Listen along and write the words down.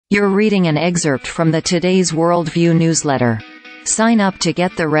You're reading an excerpt from the Today's Worldview newsletter. Sign up to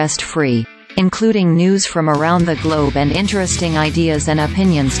get the rest free, including news from around the globe and interesting ideas and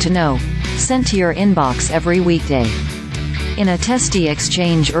opinions to know, sent to your inbox every weekday. In a testy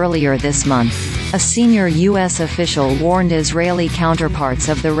exchange earlier this month, a senior U.S. official warned Israeli counterparts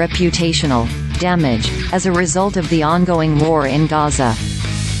of the reputational damage as a result of the ongoing war in Gaza.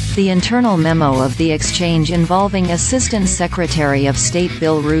 The internal memo of the exchange involving Assistant Secretary of State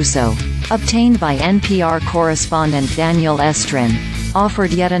Bill Russo, obtained by NPR correspondent Daniel Estrin,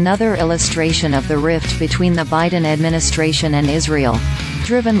 offered yet another illustration of the rift between the Biden administration and Israel,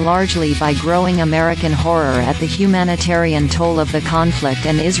 driven largely by growing American horror at the humanitarian toll of the conflict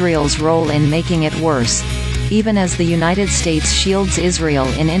and Israel's role in making it worse, even as the United States shields Israel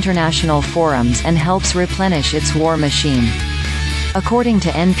in international forums and helps replenish its war machine. According to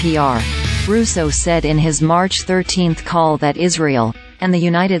NPR, Russo said in his March 13 call that Israel, and the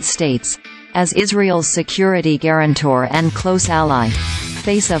United States, as Israel's security guarantor and close ally,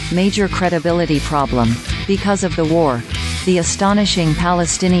 face a major credibility problem because of the war. The astonishing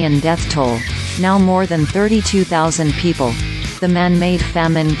Palestinian death toll, now more than 32,000 people, the man-made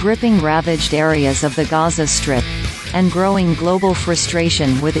famine gripping ravaged areas of the Gaza Strip, and growing global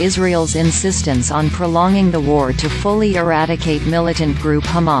frustration with Israel's insistence on prolonging the war to fully eradicate militant group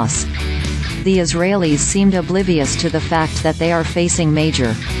Hamas. The Israelis seemed oblivious to the fact that they are facing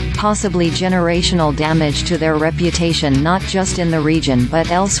major, possibly generational damage to their reputation not just in the region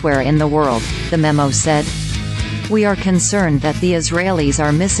but elsewhere in the world, the memo said. We are concerned that the Israelis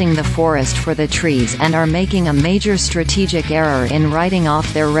are missing the forest for the trees and are making a major strategic error in writing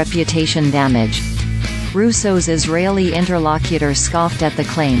off their reputation damage. Russo's Israeli interlocutor scoffed at the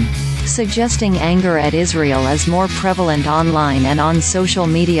claim, suggesting anger at Israel is more prevalent online and on social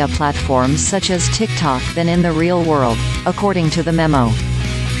media platforms such as TikTok than in the real world, according to the memo.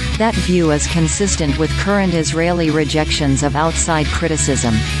 That view is consistent with current Israeli rejections of outside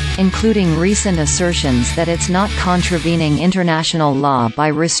criticism, including recent assertions that it's not contravening international law by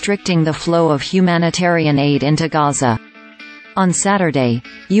restricting the flow of humanitarian aid into Gaza. On Saturday,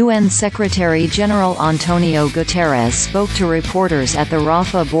 UN Secretary-General Antonio Guterres spoke to reporters at the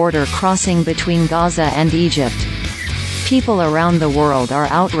Rafah border crossing between Gaza and Egypt. People around the world are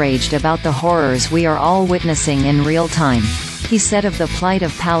outraged about the horrors we are all witnessing in real time, he said of the plight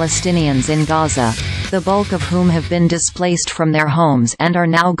of Palestinians in Gaza, the bulk of whom have been displaced from their homes and are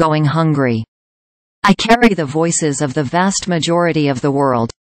now going hungry. I carry the voices of the vast majority of the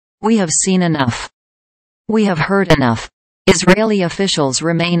world. We have seen enough. We have heard enough. Israeli officials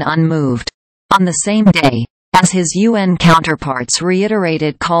remain unmoved. On the same day, as his UN counterparts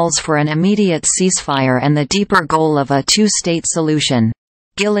reiterated calls for an immediate ceasefire and the deeper goal of a two-state solution,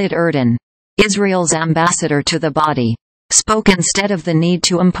 Gilad Erdan, Israel's ambassador to the body, spoke instead of the need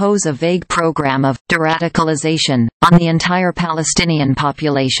to impose a vague program of de-radicalization on the entire Palestinian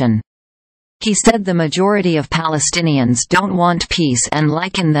population. He said the majority of Palestinians don't want peace and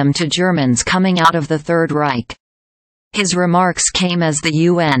likened them to Germans coming out of the Third Reich. His remarks came as the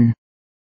UN